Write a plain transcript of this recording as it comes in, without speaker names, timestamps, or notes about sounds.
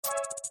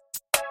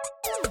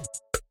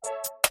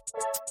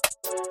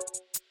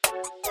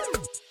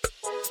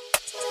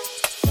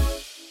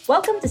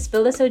Welcome to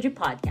Spill the Soju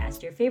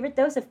Podcast, your favorite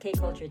dose of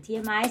K-culture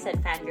TMIs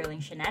and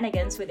fangirling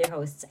shenanigans with your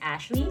hosts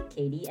Ashley,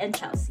 Katie, and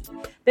Chelsea.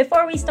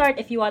 Before we start,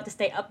 if you want to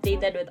stay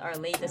updated with our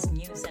latest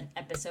news and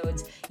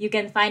episodes, you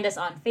can find us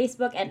on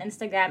Facebook and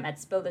Instagram at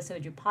Spill the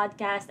Soju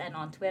Podcast and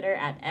on Twitter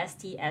at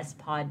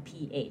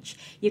STSPodPH.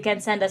 You can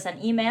send us an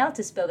email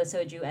to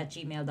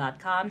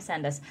spillthesoju@gmail.com,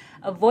 send us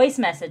a voice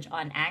message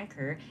on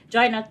Anchor,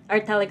 join our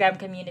Telegram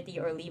community,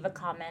 or leave a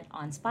comment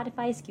on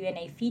Spotify's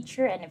Q&A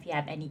feature. And if you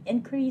have any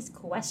inquiries,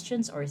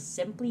 questions, or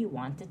simply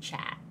want to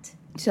chat.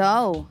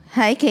 So,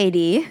 hi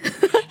Katie.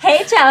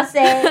 Hey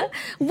Chelsea!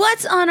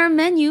 What's on our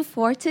menu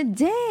for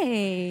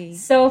today?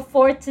 So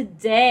for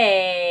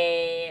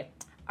today,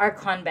 our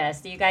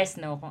conbest, do you guys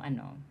know kung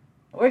ano?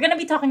 We're gonna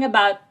be talking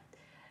about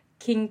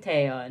King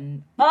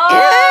Taeyeon. Oh!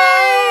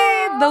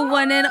 Yay! The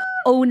one and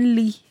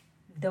only.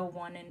 The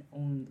one and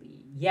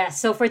only. Yes,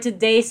 so for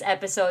today's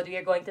episode,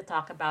 we're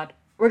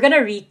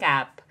gonna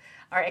recap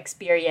our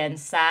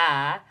experience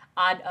sa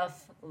Odd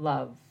of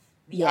Love.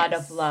 The Odd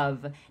of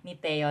Love ni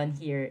Taeyeon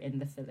here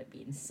in the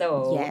Philippines.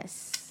 So,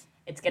 yes,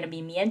 it's gonna be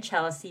me and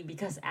Chelsea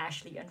because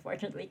Ashley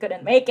unfortunately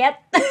couldn't make it.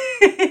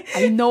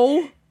 I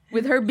know,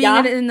 with her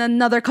being in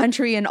another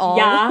country and all.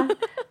 Yeah,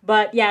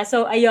 but yeah,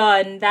 so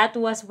ayun, that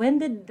was, when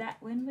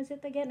was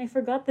it again? I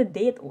forgot the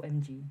date,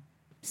 OMG.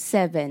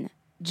 7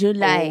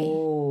 July.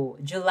 Oh,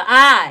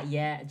 July.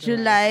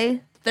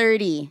 July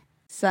 30,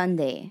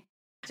 Sunday.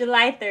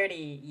 July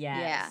 30,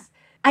 yes. Yeah.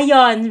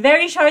 Ayun,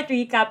 very short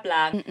recap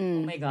lang.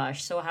 Mm-mm. Oh my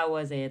gosh, so how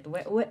was it?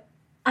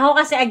 Ako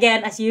kasi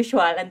again, as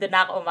usual, andun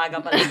na ako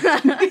umaga pa lang.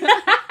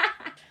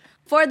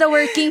 For the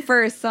working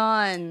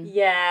person.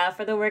 Yeah,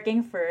 for the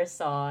working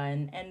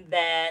person. And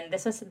then,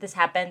 this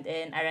happened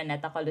in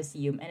Araneta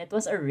Coliseum, and it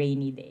was a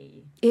rainy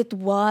day. It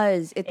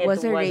was a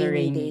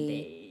rainy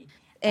day.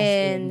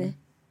 And,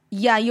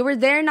 yeah, you were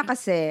there na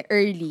kasi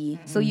early.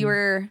 Mm-hmm. So, you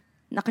were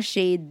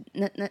naka-shade.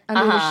 Under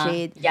the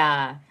shade.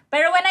 Yeah.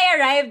 Pero when I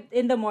arrived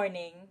in the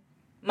morning,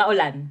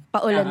 paulan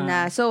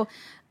na. So,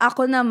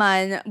 ako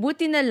naman,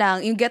 buti na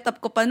lang, yung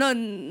get-up ko pa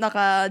noon,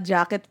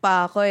 naka-jacket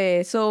pa ako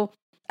eh. So,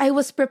 I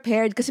was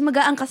prepared kasi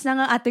mag-aangkas na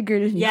nga ate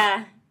girl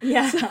niya.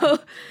 Yeah.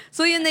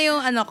 So yun na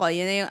yung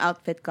yun na yung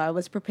outfit ko. I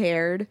was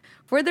prepared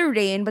for the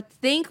rain, but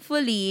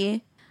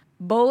thankfully,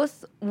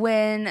 both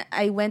when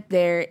I went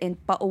there and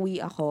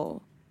pauwi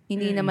ako,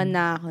 hindi naman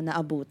na ako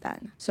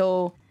naabutan.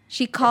 So,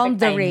 she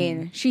calmed the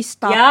rain. She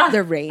stopped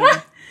the rain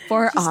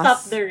for us. She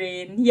stopped the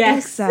rain.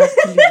 Yes.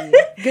 Exactly.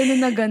 Ganun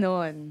na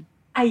ganun.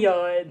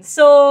 Ayun.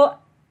 So,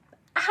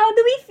 how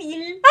do we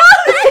feel?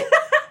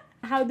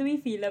 How do we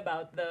feel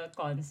about the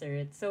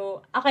concert?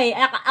 So, okay,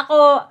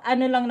 ako,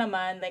 lang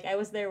naman, like, I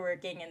was there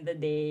working in the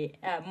day,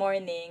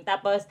 morning.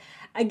 Tapos,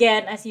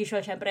 again, as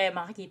usual, syempre,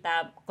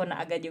 makikita ko na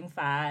agad yung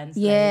fans.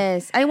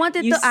 Yes. Like, I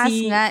wanted to ask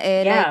nga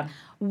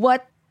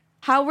like,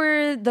 how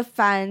were the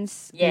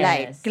fans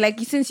like? Like,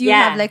 since you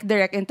have, like,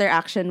 direct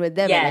interaction with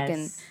them, like,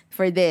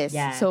 for this.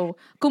 Yeah. So,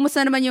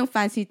 kumusta naman yung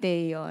fans ni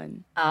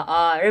Taeyeon?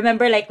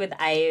 Remember, like, with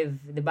Ive,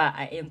 diba,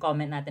 yung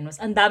comment natin was,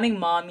 ang daming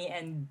mommy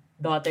and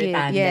daughter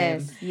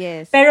tandem.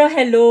 Yes. Pero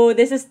hello,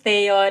 this is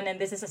Taeyeon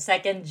and this is a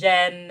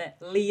second-gen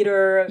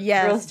leader,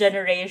 girls'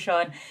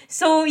 generation.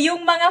 So,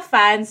 yung mga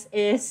fans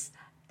is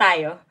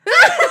tayo.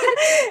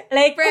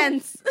 Like,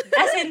 friends.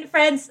 As in,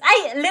 friends.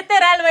 Ay,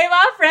 literal, may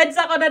mga friends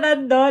ako na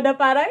nando na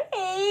parang,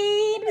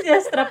 hey,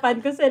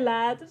 sinastrapan ko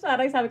sila. Tapos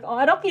parang sabi ko,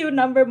 ano queue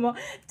number mo?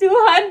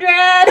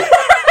 200!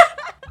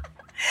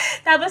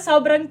 Tapos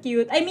sobrang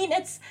cute. I mean,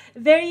 it's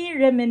very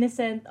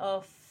reminiscent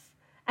of,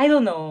 I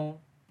don't know,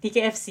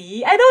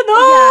 TKFC? I don't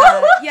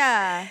know!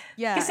 Yeah.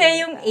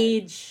 Kasi yung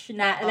age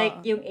na, like,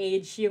 yung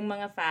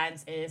mga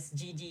fans is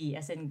GG,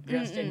 as in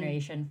Girls'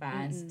 Generation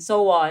fans.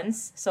 So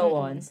once.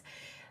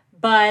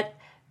 But,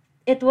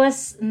 it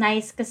was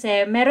nice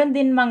kasi meron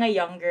din mga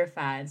younger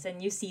fans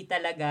and you see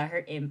talaga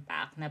her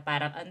impact na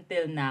parang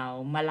until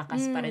now,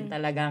 malakas pa rin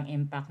talaga ang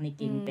impact ni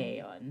King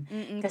Taeyeon.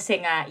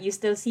 Kasi nga, you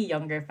still see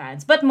younger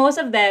fans. But most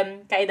of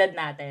them, kaedad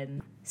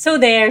natin. So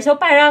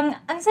parang,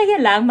 ang saya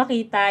lang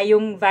makita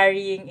yung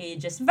varying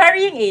ages.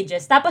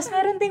 Tapos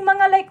meron ding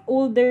mga like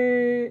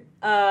older,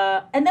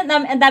 and then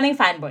ang daming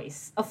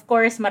fanboys. Of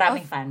course,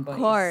 maraming fanboys.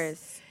 Of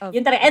course.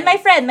 Yun talaga. And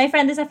my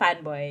friend is a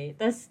fanboy.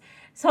 Tapos,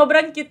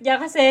 sobrang cute niya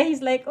kasi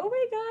he's like, oh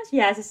my gosh.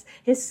 He has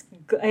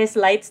his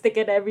light stick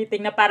and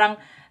everything na parang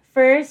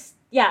first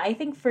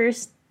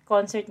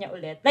concert niya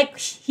ulit. Like,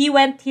 he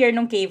went here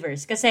nung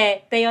Cavers kasi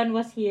Taeyeon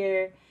was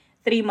here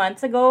 3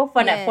 months ago.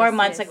 4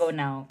 months ago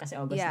now kasi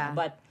August na.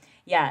 But,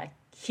 yeah,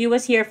 she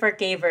was here for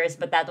Cavers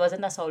but that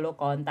wasn't a solo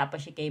con.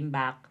 Tapos she came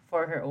back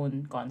for her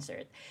own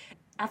concert.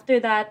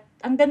 After that,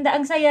 ang ganda,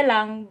 ang saya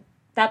lang.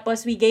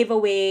 Tapos we gave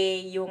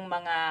away yung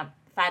mga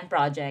fan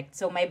project.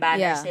 So, may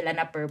banners sila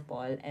na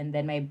purple and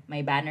then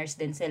may banners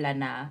din sila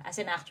na as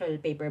an actual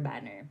paper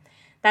banner.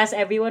 Tapos,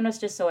 everyone was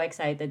just so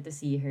excited to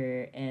see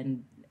her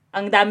and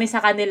ang dami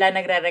sa kanila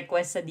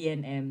nagre-request sa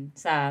DNM,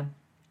 sa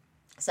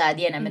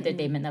DNM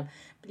Entertainment na,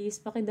 please,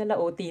 pakidala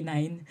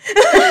OT9.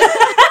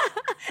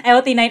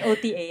 OT9,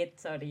 OT8,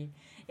 sorry.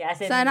 Yeah,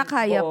 as in, Sana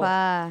kaya oo.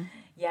 pa.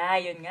 Yeah,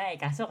 yun nga eh.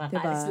 Kaso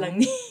kakaalis Diba? lang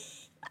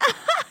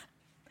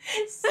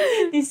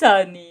ni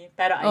Sunny.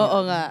 Pero ayun. Oo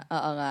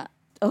nga.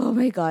 Oh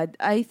my God.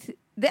 I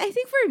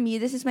think for me,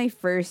 this is my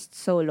first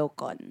solo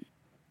con.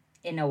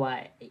 In a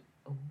while.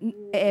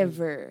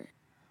 Ever.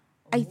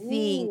 I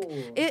think.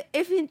 Ooh.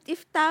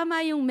 If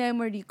tama yung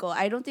memory ko,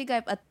 I don't think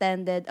I've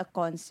attended a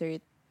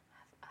concert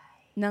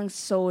ng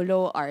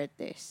solo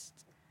artist.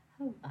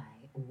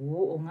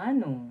 Oo nga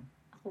no.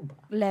 Ako ba?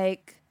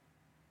 Like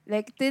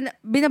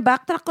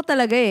binabacktrack ko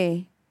talaga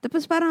eh.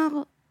 Tapos parang ako,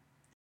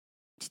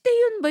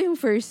 yun ba yung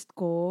first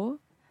ko?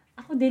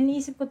 Ako din,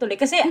 naisip ko tuloy.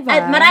 Kasi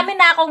diba? marami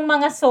na akong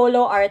mga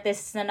solo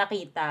artists na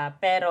nakita.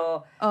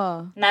 Pero,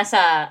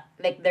 nasa,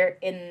 like,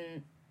 they're in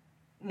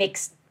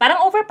mixed,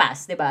 parang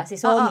overpass, diba? Si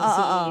Somi,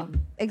 si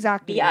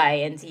exactly. BI,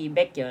 and si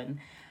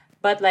Baekhyun.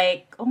 But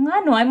like,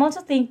 nga no, I'm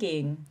also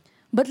thinking.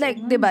 But like,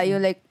 diba,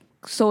 yung like,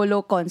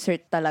 solo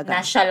concert talaga.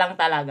 Na siya lang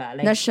talaga.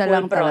 Like, na siya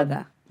lang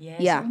talaga. Yes,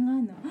 yeah. Nga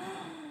no.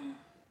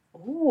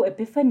 Oh,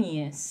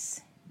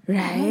 Epiphanies.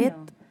 Right?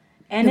 No.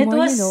 And it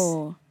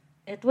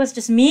was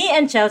just me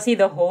and Chelsea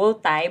the whole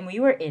time. We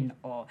were in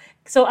awe.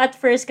 So at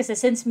first, kasi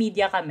since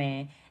media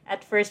kami,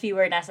 at first we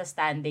were nasa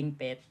standing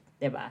pit,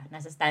 diba?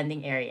 Nasa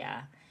standing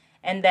area.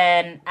 And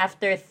then,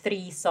 after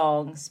 3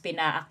 songs,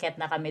 pinaakyat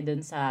na kami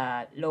dun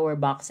sa lower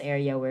box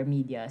area where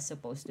media is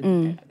supposed to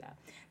be talaga.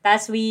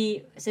 Tapos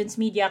since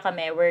media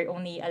kami, we're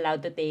only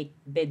allowed to take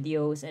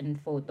videos and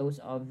photos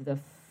of the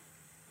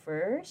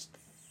first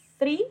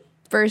 3?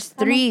 First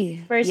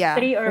 3. First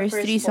 3 or first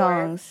first 3 4.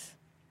 songs.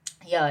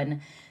 Yun.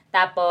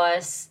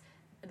 Tapos,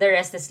 the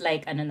rest is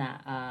like,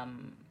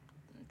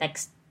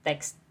 text,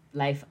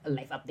 live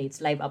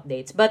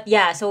updates. But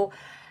yeah, so,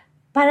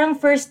 parang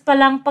first pa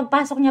lang,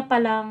 pagpasok niya pa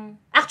lang,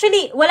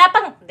 actually, wala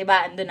pang, di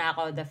ba, andun na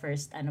ako, the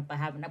first,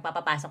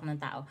 nagpapapasok ng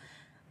tao.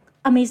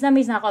 Amazed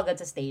na ako agad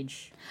sa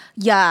stage.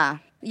 Yeah,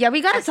 we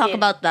gotta talk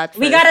about that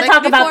first. We gotta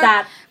talk about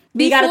that.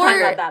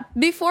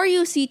 Before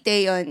you see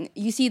Taeyeon,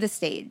 you see the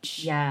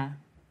stage. Yeah.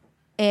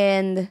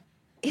 And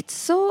it's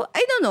so,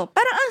 I don't know,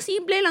 parang ang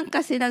simple lang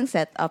kasi ng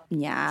setup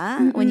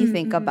niya when you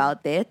think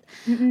about it.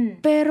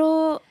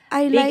 Pero,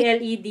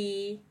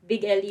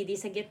 big LED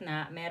sa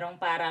gitna, merong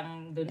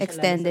parang dun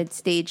extended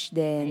stage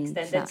din.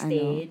 Extended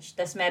stage.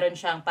 Tapos meron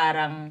siyang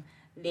parang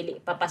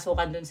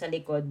papasukan dun sa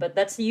likod. But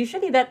that's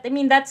usually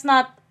that's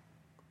not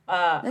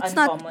that's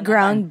uncommon. Not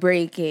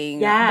groundbreaking.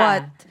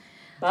 Yeah.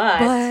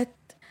 But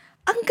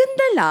ang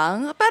ganda lang.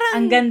 Parang,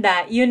 ang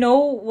ganda. You know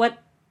what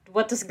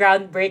was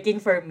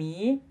groundbreaking for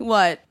me?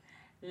 What?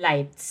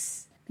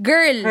 Lights.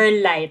 Girl. Her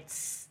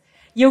lights.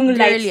 Yung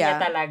lights niya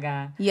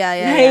talaga. Yeah.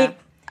 Like,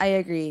 I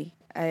agree.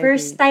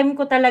 First time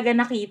ko talaga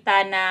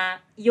nakita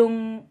na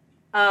yung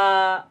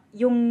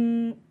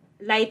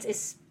lights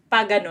is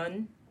pa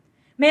ganon.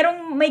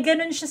 May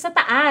ganon siya sa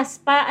taas.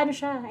 Ano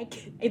siya?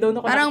 I don't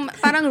know.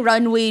 Parang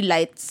runway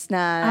lights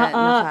na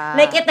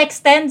like it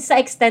extends sa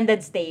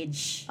extended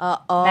stage.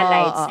 Na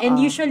lights. And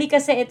usually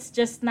kasi it's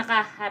just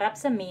nakaharap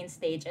sa main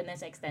stage and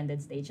then sa extended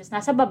stage. Just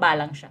nasa baba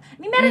lang siya.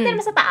 Meron din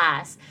naman sa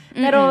taas.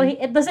 Pero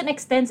it doesn't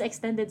extend sa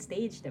extended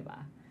stage,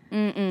 diba?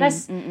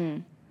 Tapos,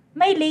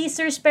 may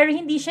lasers pero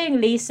hindi siya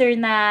yung laser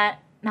na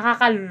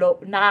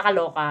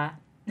nakakaloka.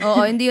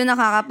 Oo, hindi yung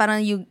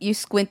parang you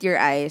squint your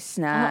eyes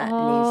na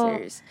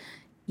lasers.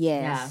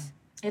 Yes. Yeah.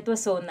 It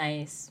was so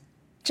nice.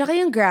 Tsaka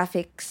yung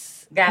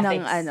graphics.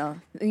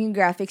 Yung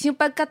graphics. Yung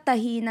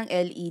pagkatahi ng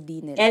LED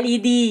nila.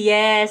 LED,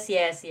 yes.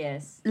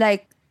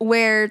 Like,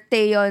 where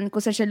Taeyeon,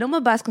 kung saan siya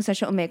lumabas, kung saan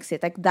siya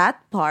umexit. Like,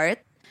 that part,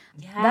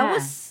 that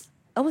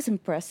was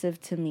impressive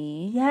to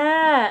me.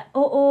 Yeah.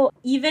 Oo.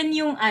 Even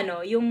yung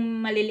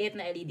maliliit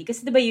na LED.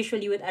 Kasi diba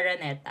usually with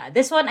Araneta,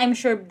 this one I'm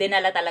sure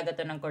dinala talaga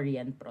to ng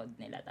Korean prod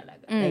nila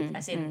talaga. Like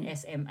as in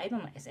SM. I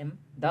don't know, SM?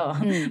 Duh.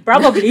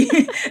 Probably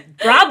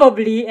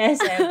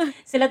SM.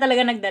 Sila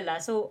talaga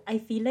nagdala. So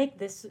I feel like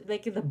this,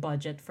 like the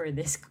budget for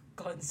this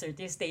concert,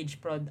 yung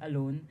stage prod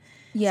alone.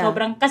 Yeah.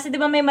 Sobrang, kasi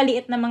diba may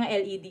maliit na mga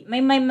LED,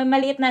 may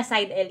maliit na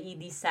side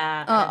LED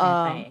sa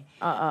Araneta eh.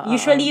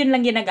 Usually yun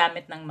lang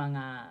ginagamit ng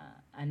mga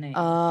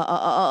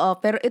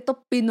pero ito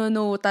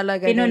pinuno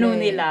talaga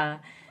nila.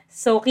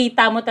 So,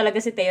 kita mo talaga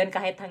si Taeyeon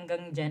kahit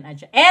hanggang dyan.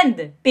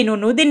 And,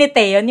 pinuno din ni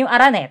Taeyeon yung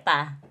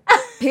Araneta.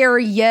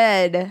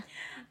 Period.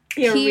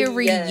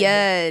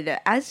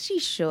 As she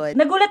should.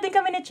 Nagulat din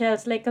kami ni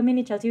Chels. Like,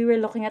 we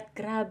were looking at,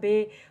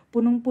 grabe,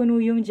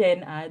 punong-puno yung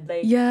Gen Ad.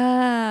 Like,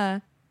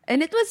 yeah.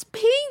 And it was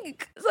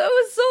pink. So, it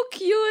was so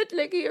cute.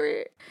 Like, you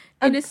were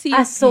in a sea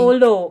a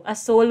solo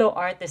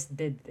artist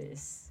did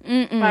this.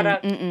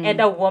 And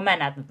a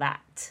woman at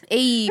that.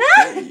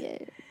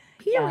 Period.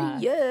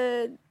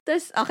 Yeah.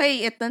 Tapos,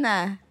 okay, ito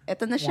na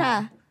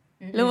siya.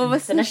 Yeah.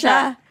 Lumabas na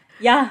siya.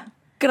 Yeah.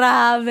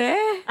 Grabe.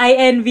 I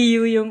envy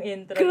you yung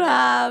intro.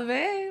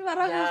 Grabe.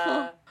 Parang ako,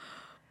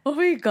 oh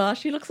my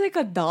gosh, she looks like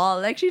a doll.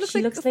 Like, she looks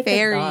like a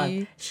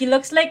fairy. She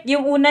looks like,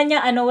 yung una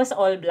niya, was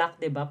all black,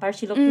 diba? Parang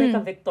she looked like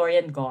a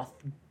Victorian goth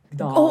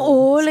doll.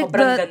 Oo, like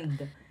sobrang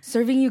ganda.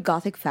 Serving you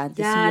gothic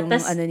fantasy yung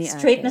ni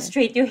ate.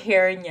 Straight yung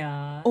hair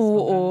niya.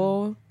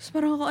 Oo. So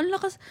parang ako, ang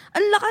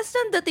lakas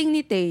ng dating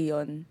ni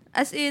Taeyeon.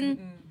 As in,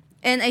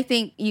 and I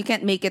think you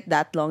can't make it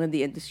that long in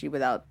the industry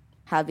without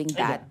having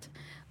that.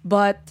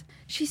 But,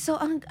 she's so,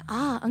 ang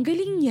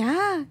galing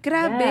niya.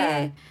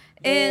 Grabe.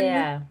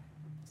 And,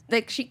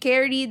 like, she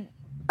carried,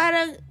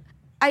 parang,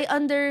 I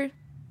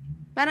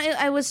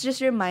was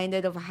just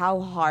reminded of how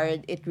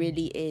hard it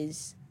really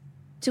is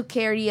to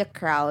carry a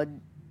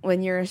crowd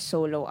when you're a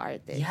solo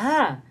artist.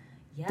 Yeah.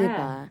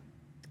 Diba?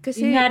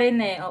 Kasi, yun nga rin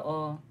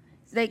oo.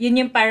 Like, yun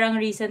yung parang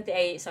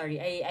recently,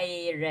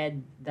 I read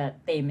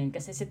that Taemin,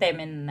 kasi si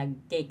Taemin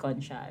nag-K-Con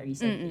siya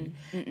recently.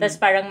 Tapos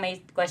parang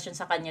may question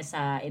sa kanya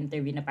sa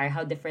interview na parang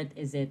how different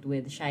is it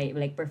with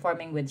like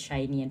performing with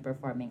SHINee and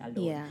performing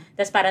alone. Yeah.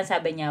 Tapos parang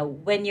sabi niya,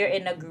 when you're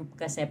in a group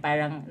kasi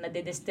parang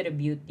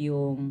nadidistribute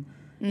yung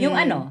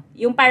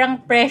yung parang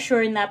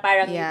pressure na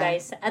parang you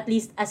guys, at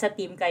least as a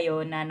team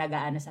kayo na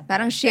nag-aano sa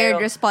parang shared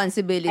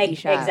responsibility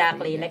siya.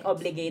 Exactly. Like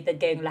obligated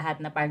kayong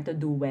lahat na parang to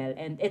do well.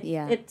 And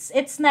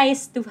it's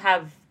nice to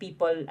have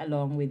people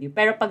along with you.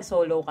 Pero pag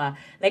solo ka,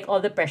 like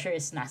all the pressure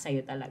is nasa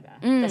iyo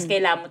talaga. Tapos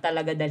kailangan mo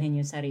talaga dalhin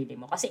yung sarili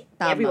mo. Kasi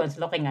everyone's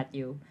looking at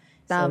you.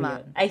 Tama. So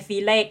yun. I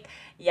feel like,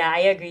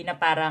 I agree na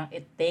parang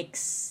it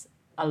takes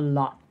a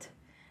lot.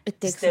 It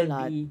takes a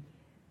lot.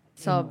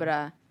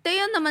 Sobra.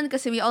 Taeyeon naman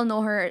kasi we all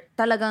know her,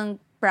 talagang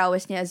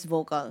prowess niya as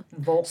vocal.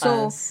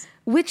 Vocals. So,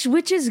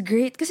 which is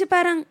great. Kasi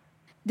parang,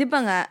 di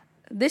ba nga,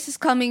 this is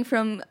coming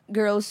from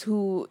girls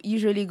who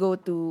usually go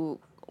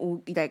to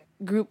like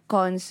group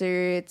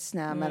concerts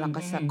na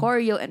malakas sa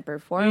choreo and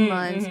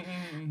performance.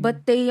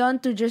 But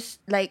Taeyeon to just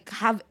like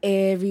have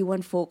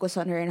everyone focus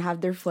on her and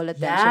have their full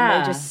attention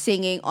by just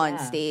singing on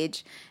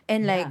stage.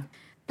 And like,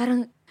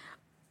 parang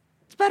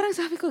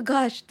sabi ko,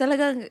 gosh,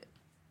 talagang,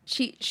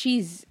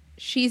 she's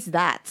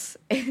that.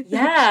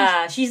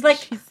 She's like,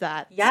 she's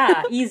that.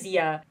 Yeah,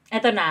 easy.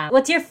 Eto na.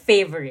 What's your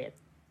favorite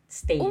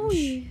stage?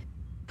 Uy!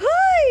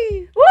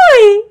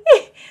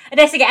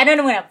 Hindi, sige, ano na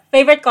muna?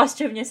 Favorite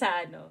costume niya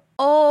sa ano?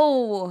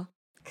 Oh!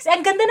 Kasi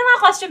ang ganda ng mga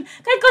costume.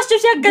 Kahit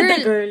costume siya,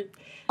 ganda girl.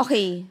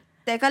 Okay.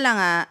 Teka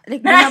lang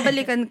like,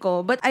 binabalikan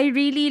ko. But I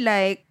really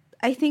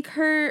I think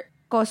her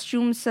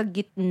costume sa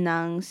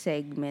gitnang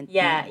segment.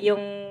 Yeah,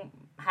 yung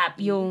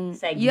happy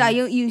segment.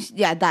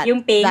 Yeah, that.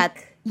 Yung pink. That.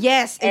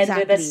 Yes, exactly. And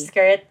with the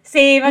skirt.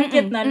 Same, ang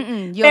cute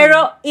nun.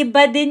 Pero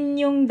iba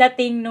din yung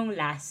dating nung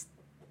last.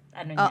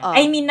 Ano niya.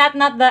 I mean, not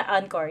the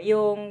encore.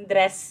 Yung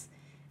dress,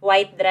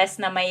 white dress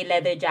na may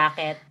leather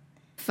jacket.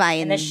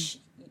 Fine.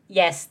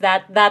 Yes,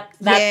 that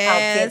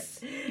outfit.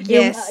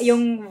 Yes.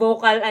 Yung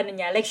vocal, ano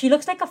niya. Like, she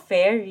looks like a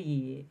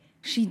fairy.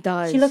 She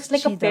does. She looks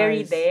like a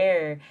fairy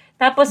there.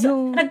 Tapos,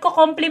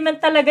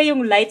 nagko-compliment talaga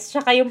yung lights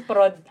tsaka yung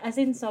prod. As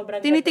in,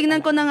 sobrang tinitingnan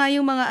ko na nga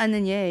yung mga ano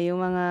niya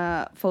yung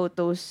mga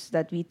photos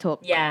that we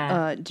took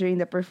during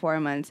the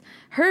performance.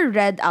 Her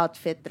red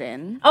outfit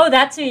rin. Oh,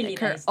 that's really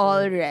her nice.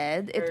 All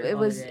red.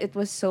 It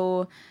was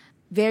so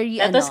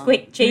very that was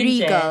quick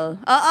change regal.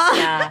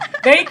 Yeah.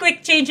 Very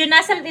quick change. Yung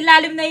nasa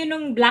ilalim na yun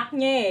nung black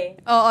niya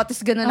Oo,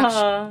 tapos ganun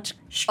ganun.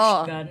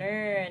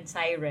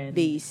 Siren.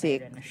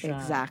 Basic. Siren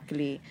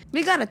Exactly.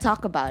 We gotta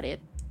talk about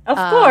it. Of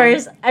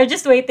course. I'm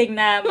just waiting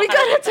na we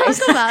gotta talk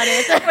about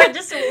it. We're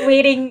just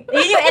waiting.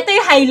 Ito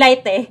yung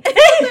highlight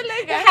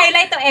yung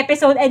highlight ng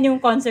episode and yung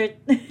concert.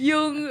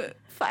 Yung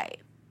Fine.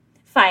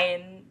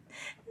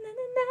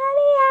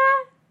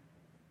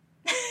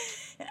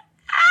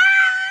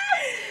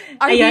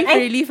 Are we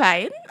really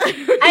fine?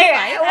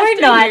 We're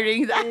not.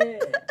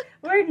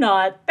 We're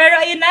not. Pero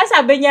ayun na,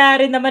 sabi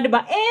niya rin naman,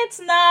 diba, it's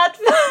not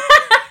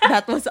fun.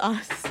 That was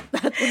us.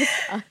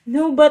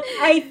 No, but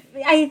I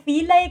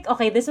feel like,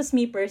 okay, this was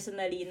me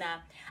personally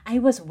na I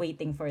was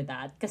waiting for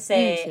that.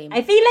 Kasi I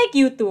feel like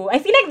you too.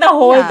 I feel like the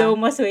whole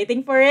dome was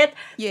waiting for it.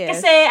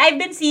 Yes. Kasi I've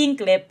been seeing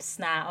clips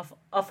na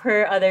of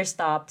her other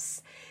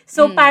stops.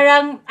 So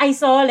parang I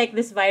saw like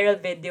this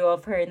viral video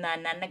of her na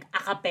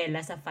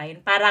nag-acapella sa Fine.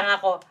 Parang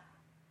ako,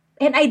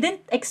 and I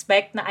didn't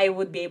expect na I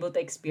would be able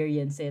to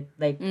experience it.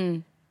 Like,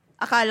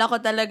 akala ko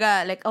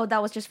talaga, like, oh,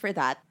 that was just for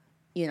that,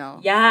 you know.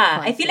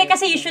 Yeah. Concert. I feel like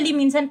kasi usually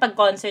minsan pag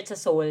concert sa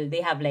Seoul,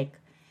 they have like,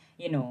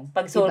 you know,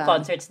 pag Seoul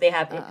concerts, they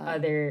have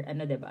other,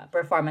 diba,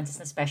 performances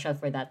na special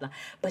for that lang.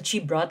 But she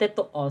brought it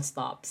to all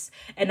stops.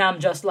 And I'm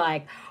just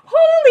like,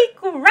 holy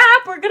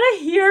crap, we're gonna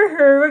hear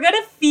her. We're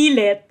gonna feel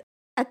it.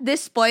 At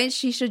this point,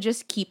 she should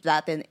just keep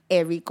that in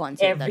every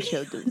concert that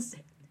she'll do.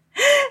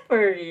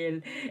 For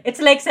real.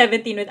 It's like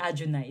 17 with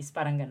Ajunice.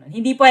 Parang ganon.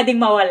 Hindi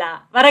pwedeng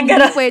mawala. Parang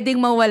ganon. Hindi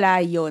pwedeng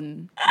mawala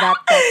yun. That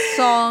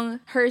song,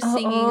 her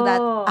singing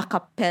that a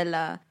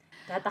cappella.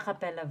 That a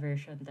cappella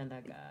version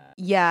talaga.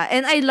 Yeah.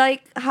 And I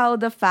like how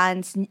the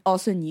fans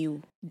also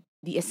knew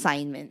the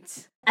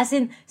assignments. As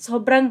in,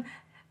 sobrang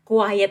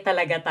quiet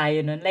talaga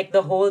tayo nun. Like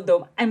the whole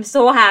dome. I'm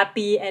so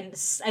happy and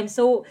I'm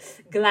so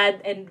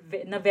glad and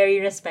na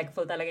very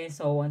respectful talaga yung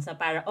Sowon sa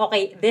parang,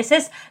 okay, this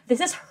is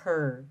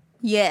her.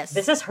 Yes.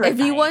 This is her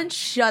Everyone time.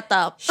 Shut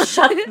up.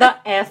 Shut the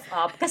F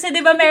up. Kasi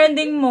di ba meron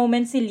ding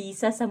moment si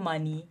Lisa sa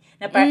Money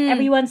na parang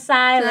everyone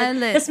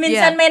silent. Tapos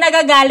minsan may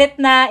nagagalit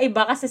na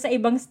iba kasi sa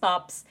ibang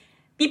stops.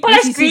 people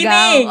are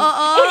screaming.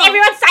 And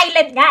everyone's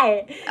silent nga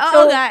eh.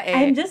 Oo nga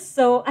eh.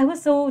 I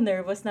was so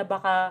nervous na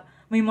baka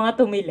may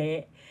mga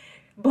tumili.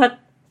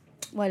 But,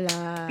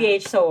 wala.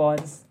 PH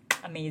So-Wons,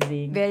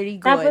 amazing. Very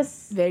good.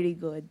 Tapos, very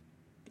good.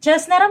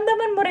 Just,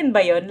 naramdaman mo rin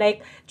ba yun?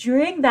 Like,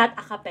 during that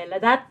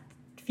acapella, that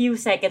few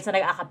seconds na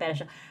nag-acapella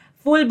siya,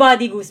 full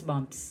body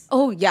goosebumps.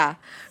 Oh, yeah.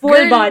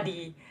 Full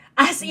body.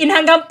 As in,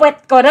 hanggang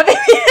puwet ko.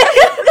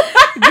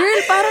 Girl,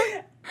 parang,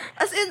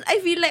 as in, I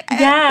feel like,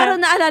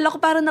 parang naalala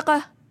ko, parang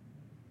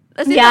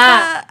as in,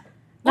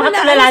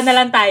 nakatulala na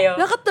lang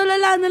tayo.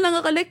 Nakatulala na lang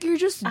ako. Like, you're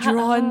just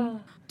drawn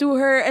to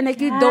her and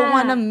like, you don't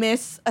wanna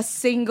miss a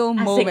single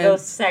moment.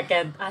 A single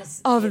second.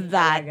 Of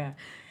that. Talaga.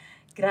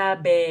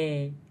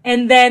 Grabe.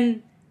 And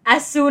then,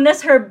 as soon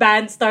as her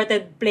band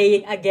started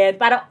playing again,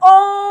 parang,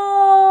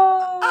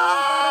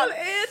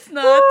 it's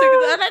not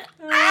like,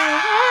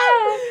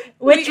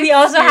 which we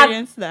also have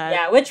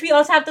which we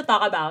also have to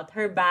talk about.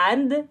 Her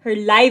band, her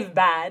live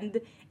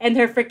band, and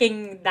her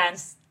freaking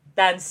dance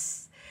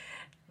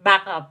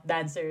backup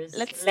dancers.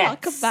 Let's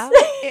talk about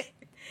it.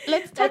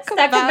 Let's talk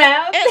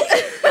about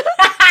it.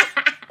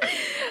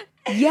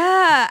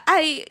 Yeah,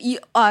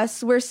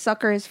 we're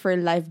suckers for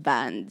live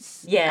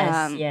bands.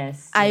 Yes,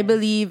 yes. I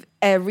believe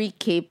every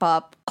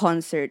K-pop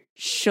concert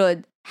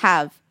should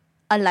have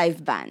a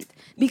live band.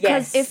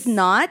 Because if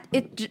not,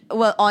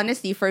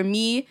 honestly, for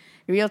me,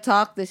 real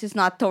talk, this is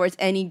not towards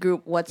any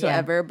group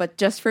whatsoever, but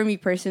just for me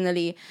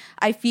personally,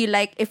 I feel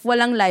like if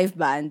walang live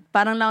band,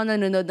 parang lang ako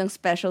nanonood ng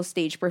special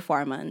stage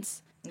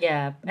performance.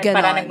 Yeah,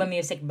 parang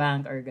nagma-music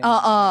bank or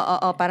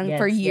gano'n. Parang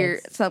for year,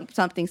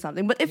 something.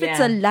 But if it's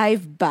a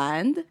live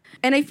band,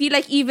 and I feel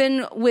like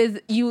even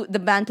with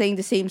the band playing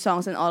the same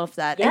songs and all of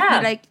that, I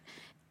feel like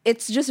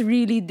it's just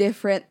really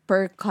different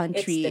per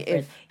country.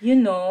 It's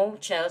different.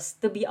 Chels,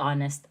 to be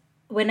honest,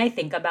 when I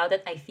think about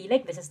it, I feel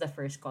like this is the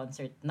first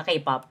concert na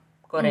K-pop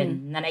ko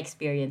rin na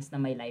na-experience na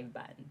may live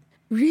band.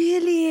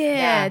 Really?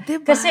 Yeah.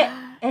 Diba? Kasi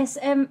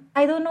SM,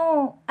 I don't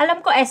know.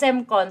 Alam ko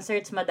SM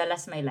concerts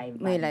madalas may live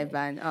band. May live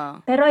band,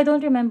 Pero I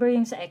don't remember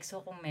yung sa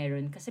EXO kung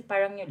meron. Kasi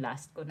parang yung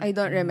last ko. I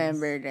don't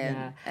remember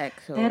them.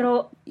 EXO.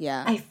 Pero,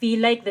 I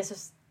feel like this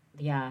was,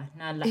 na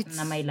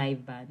may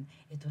live band.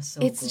 It was so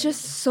good. It's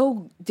just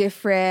so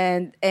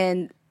different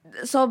and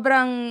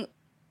sobrang,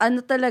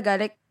 talaga,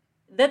 like,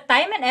 the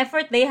time and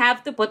effort they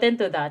have to put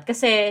into that.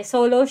 Kasi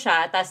solo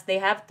siya, tas they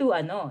have to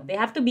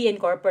be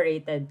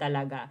incorporated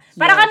talaga.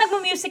 Para ka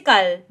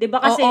nagmo-musical, 'di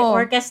ba? Kasi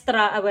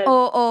orchestra, diba?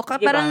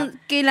 Parang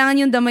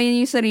kailangan yung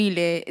damayan yung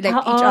sarili, like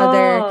each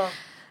other.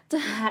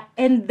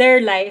 And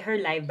her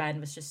live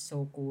band was just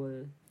so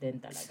cool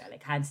din talaga,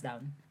 like hands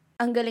down.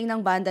 Ang galing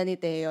ng banda ni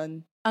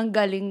Taeyeon.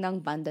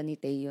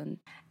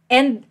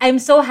 And I'm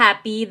so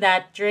happy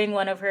that during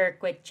one of her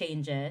quick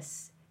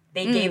changes,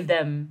 they gave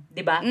them,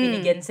 di ba?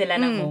 Pinigyan sila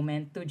ng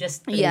moment to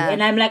just play. Yeah.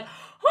 And I'm like,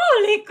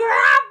 holy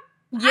crap!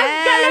 Yes!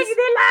 Ang galing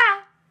nila!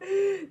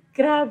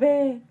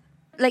 Grabe.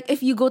 Like,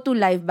 if you go to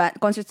live band,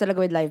 concerts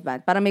talaga with live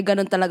band, parang may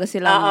ganun talaga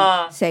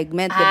silang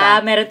segment, di ba?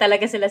 Meron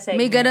talaga sila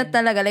segment. May ganun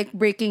talaga, like,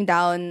 breaking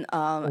down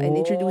and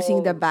introducing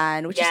the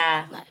band, which is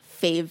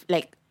fave,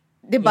 like,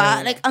 di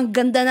ba? Like, ang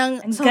ganda ng...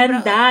 Ang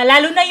ganda.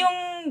 Lalo na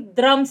yung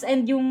drums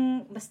and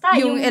yung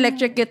yung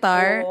electric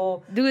guitar.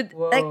 Dude,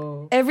 like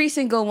every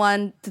single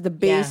one to the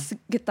bass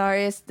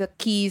guitarist, the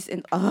keys,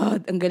 and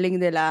ang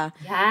galing nila.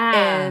 Yeah.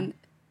 And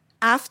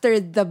after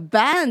the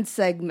band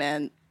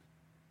segment,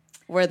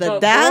 where the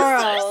Girls,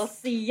 dancers.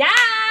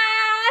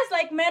 yes!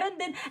 Like meron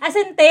din. As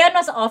in, Taeyeon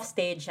was off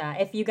stage.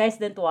 If you guys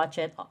didn't watch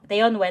it,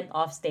 Taeyeon went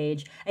off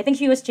stage. I think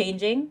she was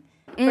changing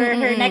for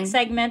her next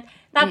segment.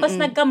 Tapos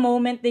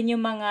nagka-moment din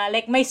yung mga,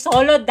 like, may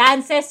solo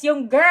dances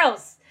yung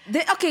girls.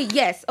 This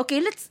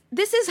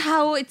is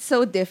how it's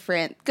so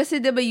different. Kasi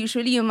diba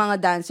usually yung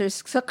mga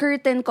dancers, sa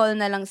curtain call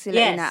na lang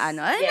sila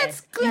inaano. Let's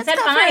cover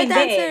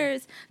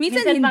dancers.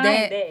 Minsan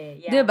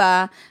hindi. Yeah.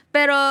 Diba?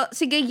 Pero,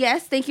 sige,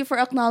 yes, thank you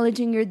for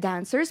acknowledging your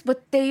dancers,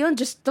 but Taeyeon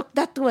just took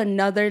that to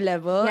another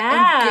level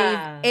and gave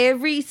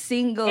every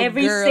single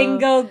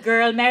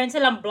girl, meron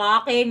silang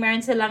blocking, meron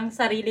silang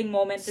sariling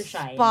moment to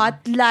shine.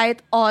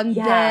 Spotlight on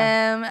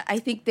them. I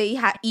think they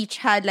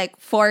each had like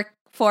 4/8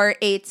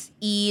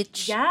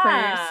 each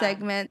per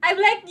segment. I'm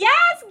like,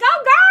 yes, go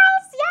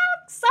girls!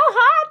 Yeah, so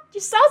hot! You're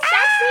so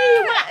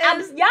sexy!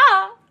 Abs,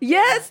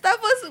 Yes,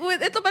 tapos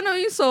ito pa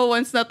naman yung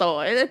So-Wons na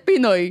to.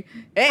 Pinoy.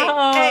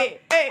 Hey!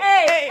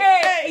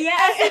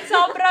 Yes, it's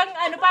sobrang,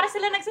 para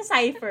sila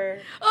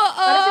nagsa-cypher.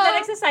 Para sila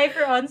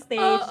nagsa-cypher on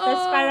stage.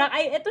 Tapos parang,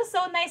 it was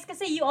so nice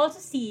kasi you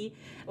also see,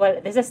 well,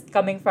 this is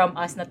coming from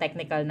us na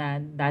technical na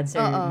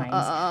dancer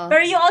minds.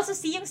 Pero you also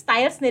see yung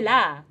styles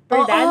nila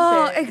per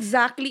dancer.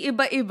 Exactly.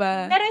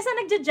 Iba-iba. Pero isa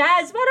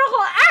nagja-jazz. Pero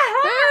ako,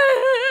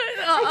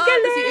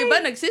 Tapos yung iba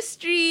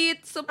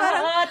nagsi-street. So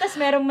parang, tapos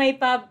merong may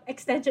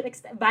extension.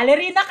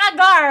 Ballerina ka,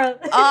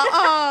 girl!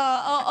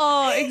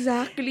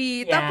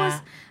 Exactly. Yeah.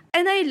 Tapos,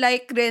 and I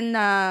like rin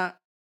na,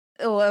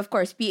 of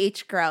course,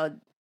 PH crowd.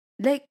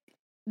 Like,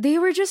 they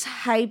were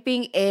just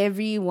hyping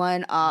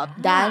everyone up.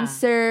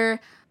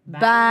 Dancer,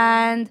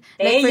 band.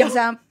 Like, for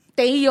example,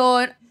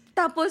 Taeyeon.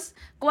 Tapos,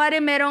 kuwari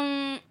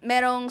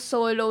merong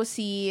solo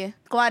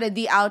kuwari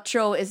the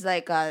outro is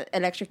like a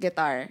electric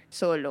guitar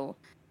solo.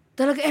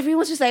 Talaga,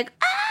 everyone's just like,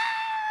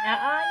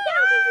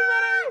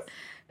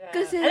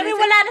 Kasi alam mo,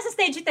 wala na sa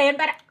stage ito yun.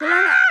 Para,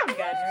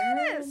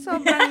 ganun.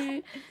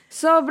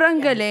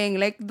 Sobrang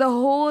galing. Like,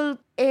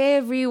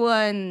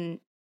 everyone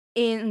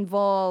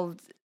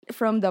involved,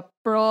 from the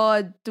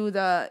prod to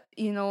the,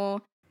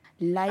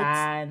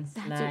 lights. Fans,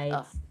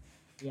 lights.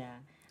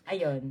 Yeah.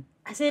 Ayun.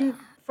 As in,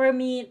 for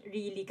me,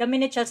 really, kami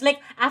ni Chels,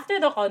 like, after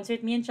the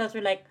concert, me and Chels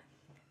were like,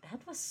 that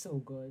was so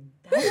good.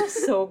 That was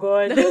so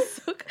good.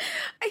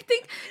 I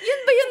think, yun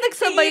ba yung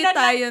nagsabay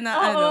tayo na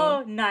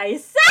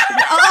nice.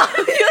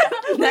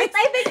 Nice.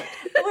 I think,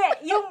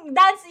 yung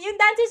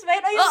dancers ba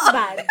yun o yung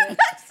band?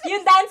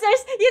 Yung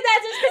dancers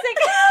kasi,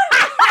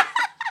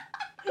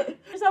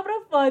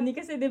 sobrang funny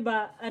kasi,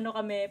 diba,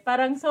 kami,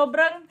 parang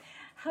sobrang,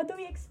 how do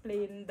we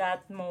explain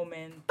that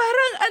moment?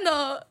 Parang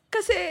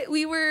kasi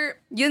we were,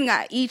 yun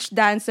nga, each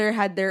dancer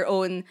had their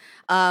own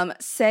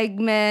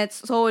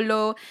segments,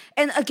 solo.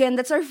 And again,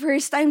 that's our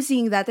first time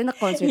seeing that in a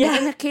concert,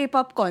 like in a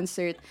K-pop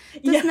concert.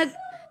 Tapos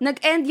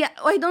nag-end,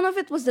 I don't know if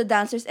it was the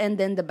dancers and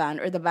then the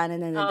band, or the band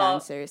and then the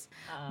dancers.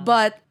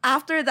 But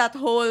after that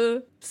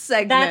whole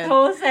segment,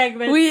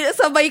 we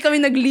sabay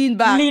kami nag-lean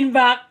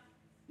back.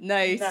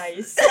 Nice.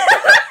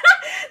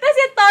 Tapos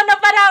yung tono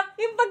parang,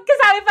 yung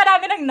pagkasabi pa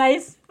namin ng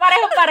nice,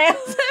 pareho.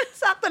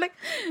 Sakto, like,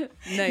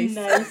 nice.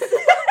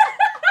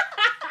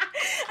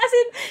 As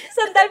in,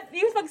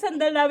 yung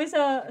pagsandal namin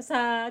sa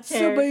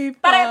chair. Sabay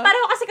pa.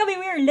 Pareho kasi kami,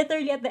 we were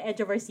literally at the edge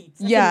of our seats.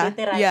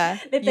 Literal.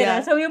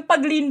 So yung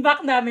pag-lean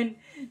back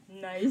namin,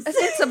 nice. As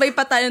in, sabay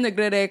pa tayo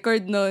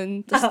nagre-record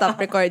nun to stop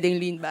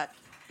recording, lean back.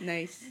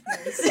 Nice.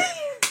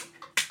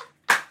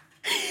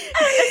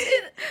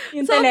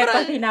 Yung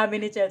telepathy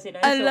namin ni Chelsea.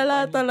 Ang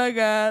lala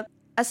talaga.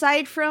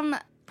 Aside from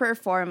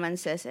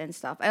performances and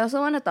stuff, I also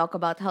want to talk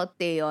about how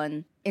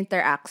Taeyeon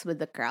interacts with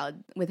the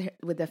crowd,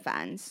 with the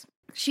fans.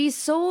 She's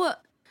so,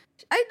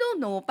 I don't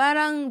know,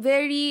 parang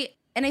very,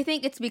 and I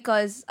think it's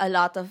because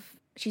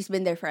she's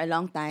been there for a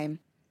long time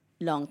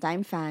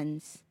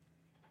fans.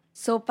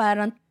 So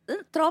parang,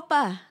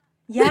 tropa.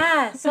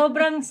 Yeah,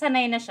 sobrang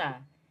sanay na siya.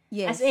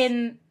 Yes. As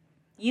in,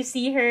 you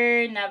see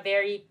her na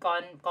very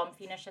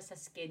comfy na siya sa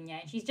skin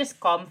niya. And she's just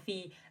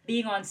comfy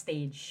being on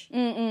stage.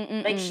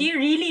 Like, she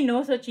really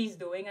knows what she's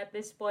doing at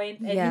this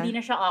point. And hindi na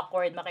siya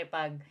awkward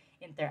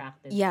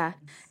makipag-interact with fans.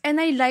 Fans.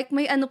 And I like,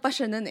 may pa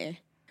siya nun eh.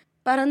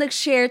 Parang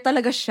nag-share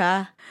talaga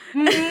siya.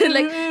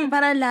 Like,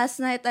 parang last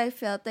night, I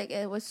felt like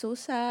it was so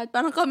sad.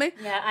 Parang kami.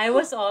 Yeah, I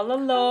was all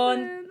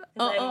alone.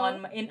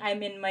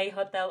 I'm in my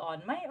hotel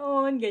on my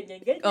own.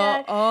 Ganyan.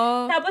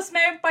 Tapos,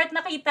 mayroong part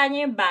nakita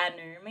niya yung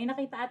banner. May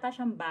nakita ata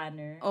siyang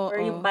banner.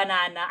 Or yung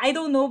banana. I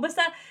don't know.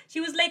 Basta,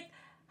 she was like,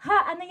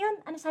 ano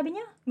yun? Ano sabi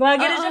niya?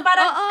 Gumagano siya.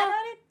 Parang,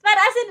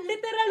 parang as in,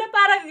 literal na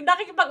parang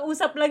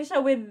nakikipag-usap lang siya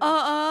with...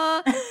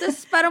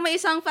 Tapos, parang may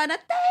isang fan na,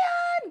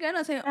 Taeyeon!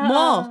 Gano'n. Sa'yo,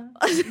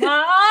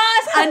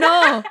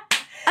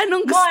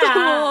 Anong gusto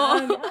mo?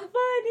 Ang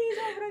funny.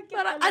 Sobrang cute.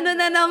 Parang, ano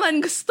na naman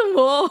gusto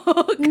mo?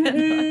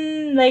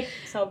 Like,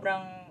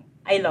 sobrang...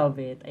 I love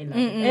it. And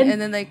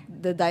then, like,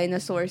 the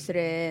dinosaurs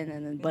rin,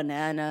 and then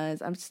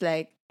bananas. I'm just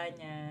like,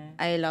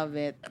 I love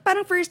it.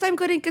 Parang first time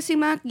ko rin kasi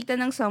makita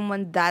ng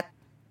someone that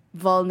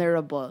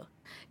vulnerable.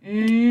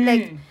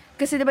 Like,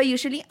 kasi diba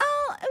usually,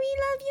 we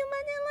love you,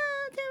 Manila.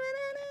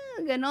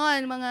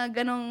 Ganon, mga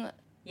ganong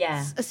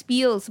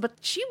spills. But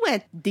she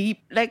went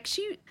deep. Like,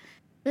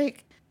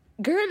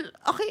 girl,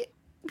 are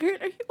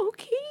you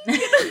okay?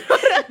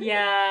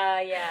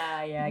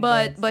 Yeah.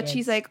 But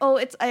she's like,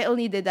 I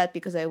only did that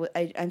because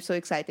I'm so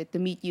excited to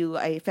meet you.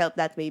 I felt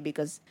that way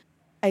because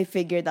I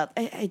figured out,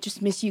 I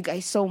just miss you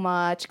guys so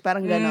much.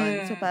 Parang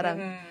ganon. So parang...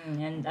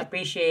 And I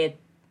appreciate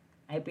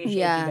you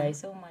guys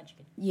so much.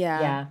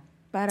 Yeah.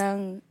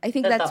 Parang, I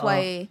think that's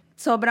why,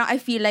 sobrang, I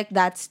feel like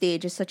that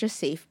stage is such a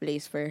safe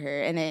place for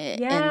her. And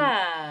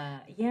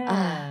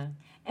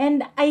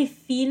And I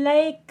feel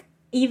like,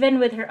 even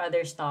with her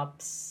other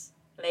stops,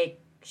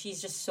 like,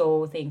 she's just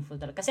so thankful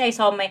talaga. Kasi I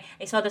saw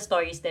the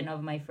stories then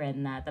of my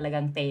friend na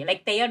talagang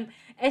Taeyeon,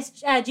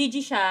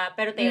 Gigi siya,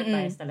 pero Taeyeon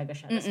bias talaga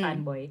siya. Tapos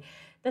fanboy.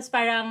 Tapos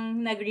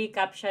parang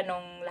nag-recap siya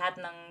nung lahat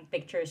ng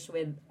pictures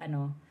with,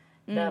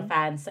 the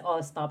fans, all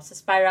stops.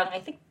 Tapos parang,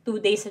 I think,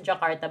 2 days sa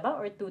Jakarta ba?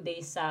 Or 2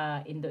 days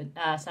sa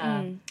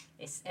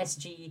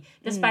SG.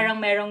 Tapos parang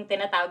merong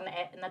tinatawag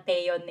na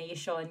Taeyeon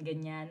Nation,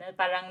 ganyan.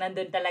 Parang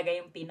nandun talaga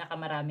yung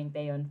pinakamaraming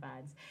Taeyeon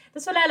fans.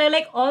 Tapos wala,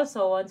 like, all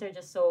Sewons are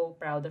just so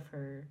proud of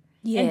her.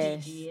 Yes. And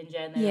Gigi in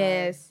general.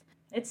 Yes.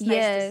 It's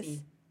nice to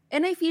see.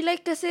 And I feel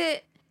like kasi,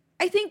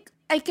 I think,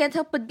 I can't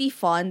help but be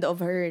fond of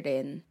her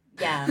rin.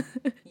 Yeah.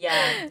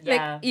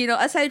 Like,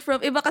 aside from,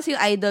 iba kasi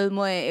yung idol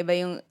mo eh, iba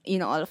yung,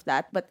 all of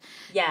that. But,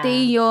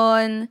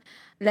 Taeyeon,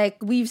 like,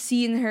 we've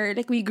seen her,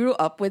 like, we grew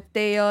up with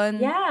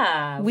Taeyeon.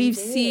 Yeah. We've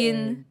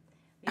seen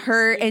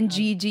her and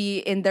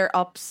Gigi in their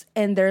ups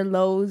and their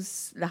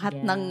lows. Lahat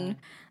ng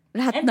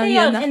Lahat And ng Taeyeon,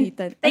 yun and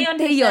nakita. Taeyeon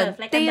herself,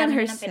 like, ang Taeyeon dami niya ng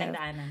herself.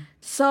 pinagdaanan.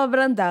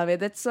 Sobrang dami.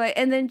 That's why,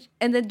 and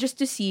then just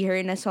to see her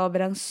na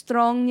sobrang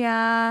strong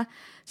niya,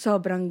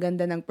 sobrang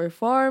ganda ng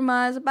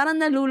performance. Parang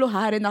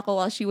naluluha rin ako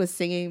while she was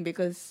singing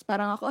because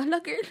parang ako, hala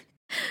girl,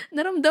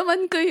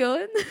 naramdaman ko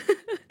yun.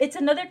 It's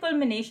another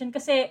culmination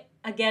kasi,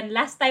 again,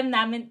 last time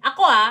namin,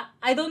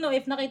 I don't know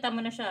if nakita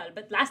mo na siya,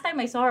 but last time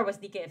I saw her was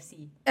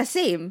DKFC.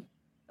 Same.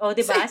 Oh,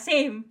 diba?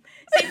 Same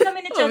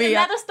kami ni Chelsea.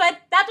 yeah.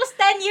 That was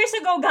 10 years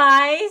ago,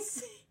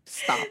 guys!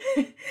 Stop.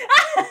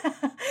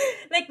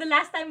 Like, the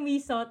last time we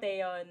saw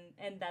Taeyeon,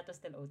 and that was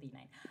still OT9.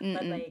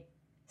 But like,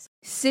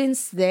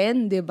 since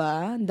then, di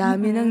ba?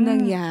 Dami nang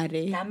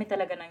nangyari. dami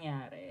talaga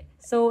nangyari.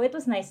 So, it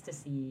was nice to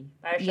see.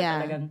 Para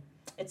siya talagang,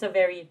 it's a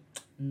very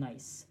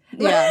nice.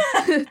 Yeah.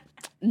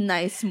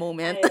 Nice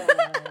moment.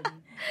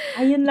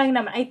 Ayun lang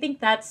naman. I think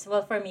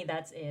for me,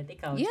 that's it.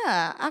 Ikaw?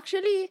 Yeah,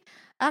 actually,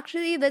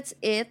 that's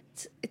it.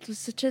 It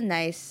was such a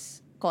nice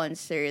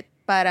concert.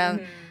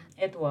 Parang,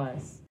 It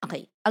was.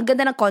 okay, ang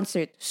ganda ng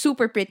concert.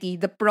 Super pretty.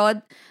 The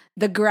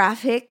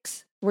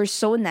graphics were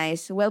so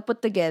nice. Well put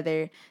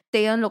together.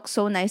 Taeyeon looked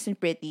so nice and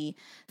pretty.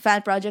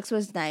 Fan projects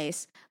was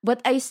nice.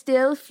 But I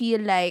still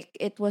feel like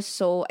it was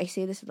I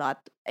say this a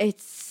lot, it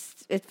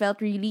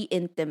felt really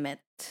intimate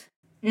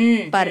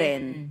pa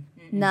rin.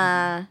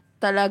 Na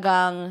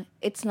talagang,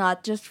 it's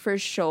not just for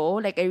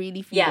show. Like, I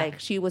really feel like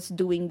she was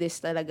doing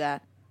this talaga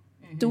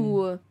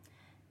to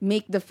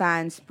make the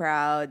fans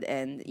proud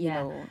and, you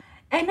know.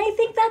 And I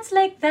think that's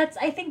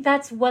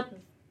what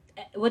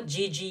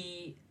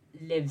Gigi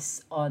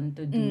lives on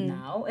to do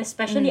now,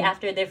 especially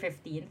after their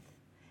 15th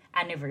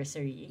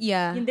anniversary.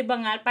 Yeah. Yung 'di ba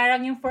nga,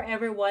 parang yung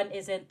Forever One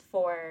isn't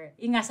for,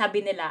 yung nga sabi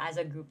nila as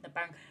a group na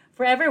parang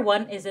Forever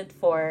One isn't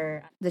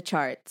for the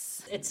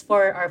charts. It's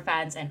for our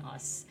fans and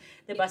us.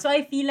 'Di ba? So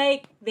I feel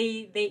like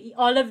they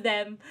all of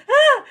them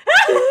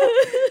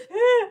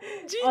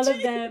all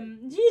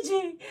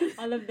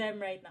of them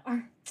right now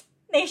are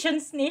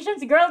Nations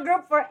girl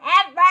group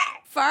forever.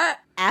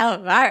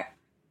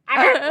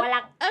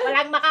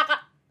 Walang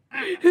makaka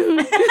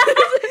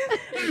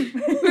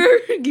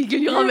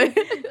Gigil yung kami.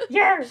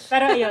 Yeah.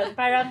 Pero yun,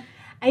 parang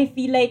I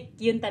feel like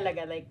yun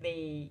talaga, like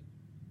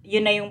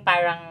yun na yung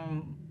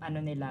parang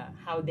nila,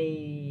 how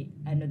they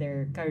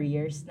their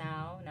careers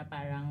now, na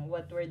parang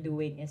what we're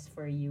doing is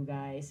for you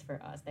guys,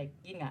 for us. Like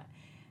yun nga,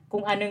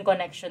 kung ano yung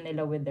connection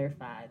nila with their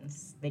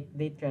fans, like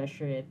they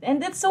treasure it.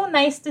 And it's so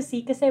nice to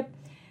see kasi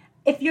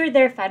if you're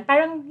their fan,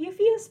 parang you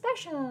feel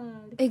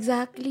special.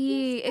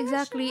 Exactly.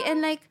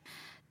 And like,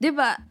 'di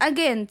ba?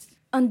 Again,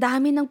 ang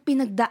dami ng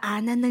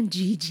pinagdaanan ng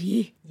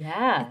Gigi.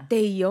 Yeah.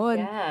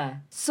 Taeyeon.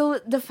 Yeah. So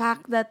the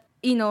fact that,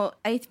 you know,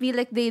 I feel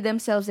like they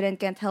themselves then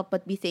can't help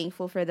but be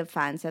thankful for the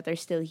fans that are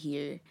still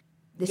here,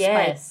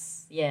 despite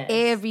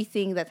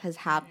everything that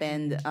has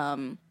happened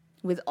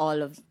with all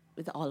of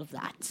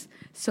that.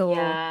 So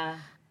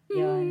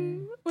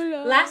Yun.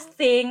 Wala. Last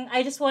thing,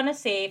 I just wanna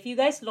say, if you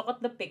guys look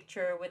at the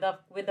picture with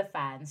the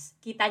fans,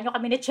 kita nyo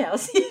kami ni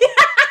Chelsea.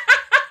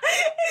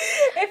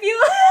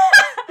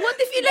 What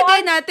if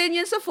ilagay natin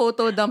yun sa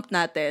photo dump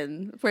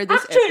natin for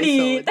this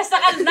Actually, episode? tas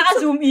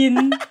naka-zoom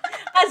in.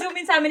 Naka-zoom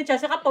in sa amin ni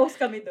Chelsea, naka-post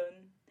kami dun.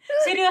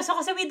 Seryoso,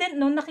 kasi we didn't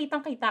know,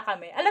 nakitang-kita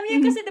kami. Alam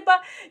niyo kasi, di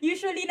ba,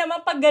 usually naman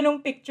pag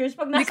ganong pictures,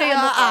 pag nasa Di kayo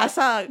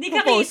aasa. di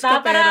ka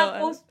kita,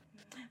 para post.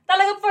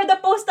 Talagang for the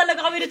post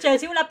talaga kami ni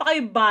Chelsea, wala pa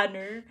kami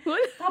banner.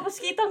 Tapos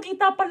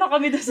kitang-kita pala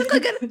kami doon sa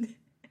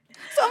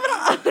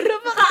Sobrang aura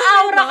pa kami.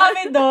 Ka-aura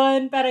kami doon.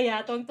 Pero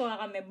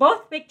tuwang-tuwa kami.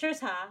 Both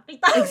pictures, ha?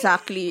 Kita.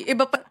 Exactly.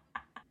 Iba pa.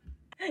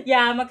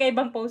 Yeah,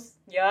 magkaibang post.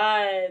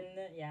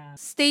 Yan. Yeah.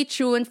 Stay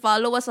tuned.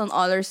 Follow us on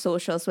all our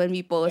socials when we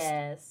post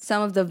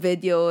some of the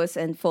videos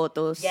and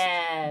photos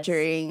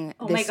during this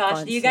Oh my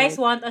gosh, concert. do you guys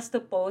want us to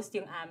post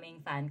yung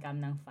aming fan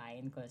cam ng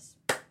Fine? Because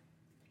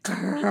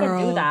we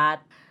can do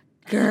that.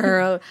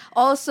 Girl.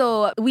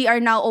 Also, we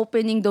are now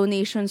opening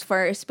donations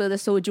for our Spill the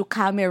Soju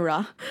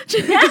camera.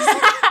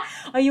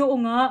 Ay, oo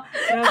nga.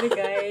 Grabe,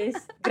 guys.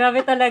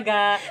 Grabe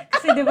talaga.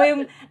 Kasi di ba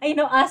yung,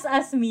 us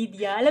as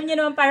media, alam niyo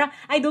naman parang,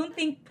 I don't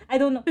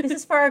know, this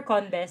is for our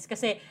Conbest.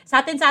 Kasi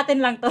sa atin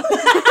lang to.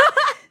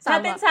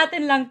 sa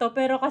atin lang to.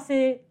 Pero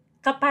kasi,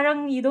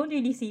 parang you don't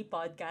really see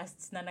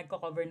podcasts na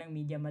nagko-cover ng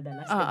media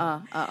madalas.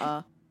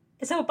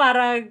 So,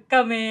 parang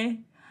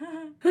kami,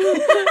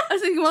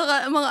 as in,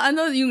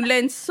 mga yung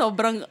lens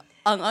sobrang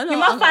yung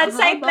mga fan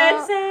side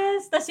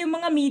lenses, tas yung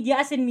mga media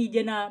as in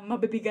media na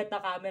mabibigat na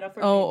camera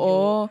for video.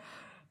 Oo.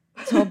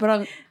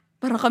 Sobrang,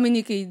 parang kami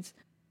ni kids.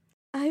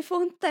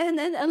 iPhone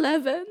 10 and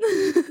 11.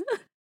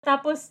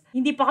 Tapos,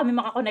 hindi pa kami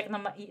makakonect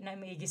na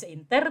maigi sa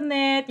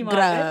internet. Yung mga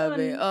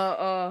Grabe.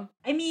 Oo.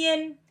 I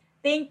mean,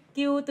 thank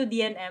you to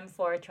DNM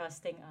for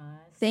trusting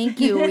us. Thank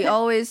you. We're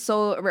always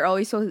so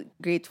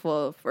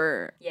grateful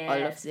for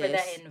all of this. For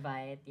the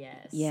invite.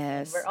 Yes.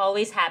 Yes. And we're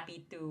always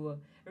happy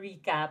to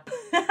recap.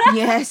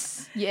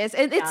 yes.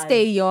 And it's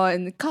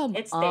Taeyeon. Come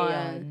it's on.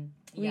 Taeyeon.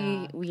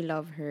 Yeah. We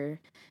love her.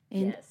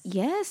 And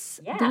yes.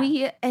 Do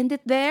we end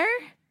it there?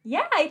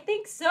 Yeah, I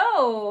think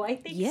so.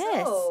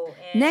 Yes.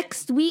 And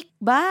Next week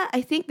ba?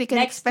 I think we can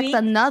next expect week,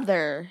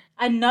 another.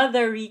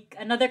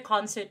 another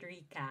concert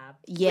recap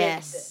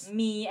Yes. with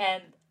me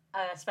and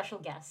a special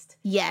guest.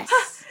 Yes.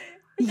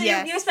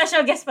 Yung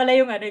special guest pala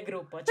yung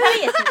grupo.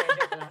 Charis,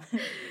 joke lang.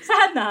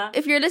 Sana.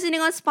 If you're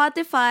listening on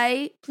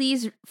Spotify,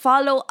 please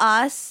follow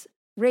us,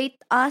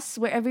 rate us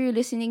wherever you're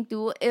listening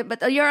to.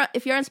 But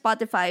if you're on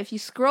Spotify, if you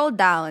scroll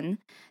down,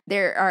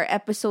 there are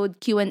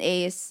episode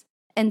Q&As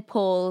and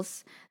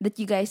polls that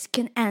you guys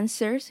can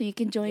answer, so you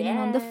can join in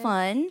on the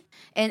fun.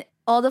 And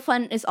all the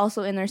fun is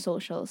also in our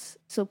socials.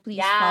 So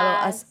please follow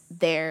us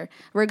there.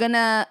 We're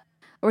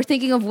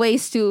thinking of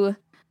ways to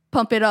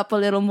pump it up a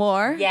little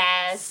more.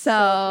 Yes.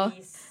 So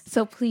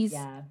please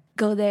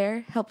go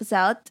there, help us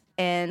out,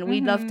 and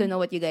we'd love to know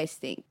what you guys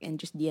think, and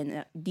just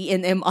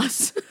DNM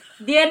us.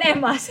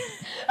 DNM us.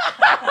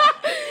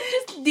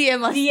 Just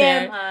DM us DM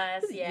there.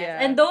 us, yes. Yeah.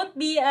 And don't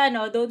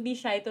be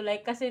shy to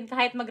kasi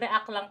kahit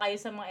mag-react lang kayo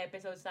sa mga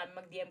episodes namin,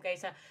 mag-DM kayo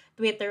sa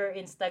Twitter or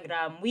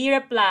Instagram. We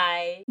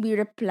reply.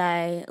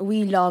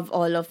 We love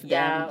all of them.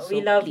 Yeah, so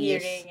we love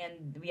please. hearing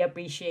and we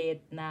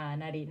appreciate na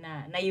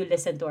you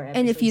listen to our episodes.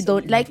 And if you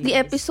don't like the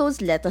episodes,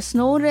 let us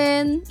know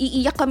rin.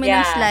 Iiyak kami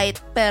ng slight,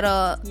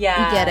 pero we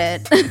get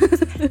it.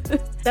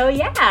 So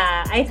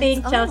I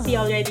think Chelsea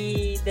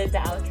already did the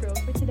outro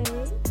for today.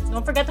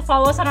 Don't forget to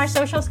follow us on our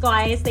socials,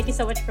 guys. Thank you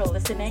so much for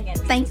listening, and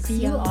we'll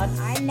see you on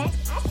our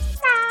next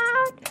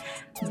episode.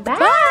 Bye!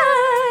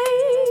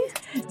 Bye!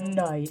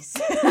 Nice.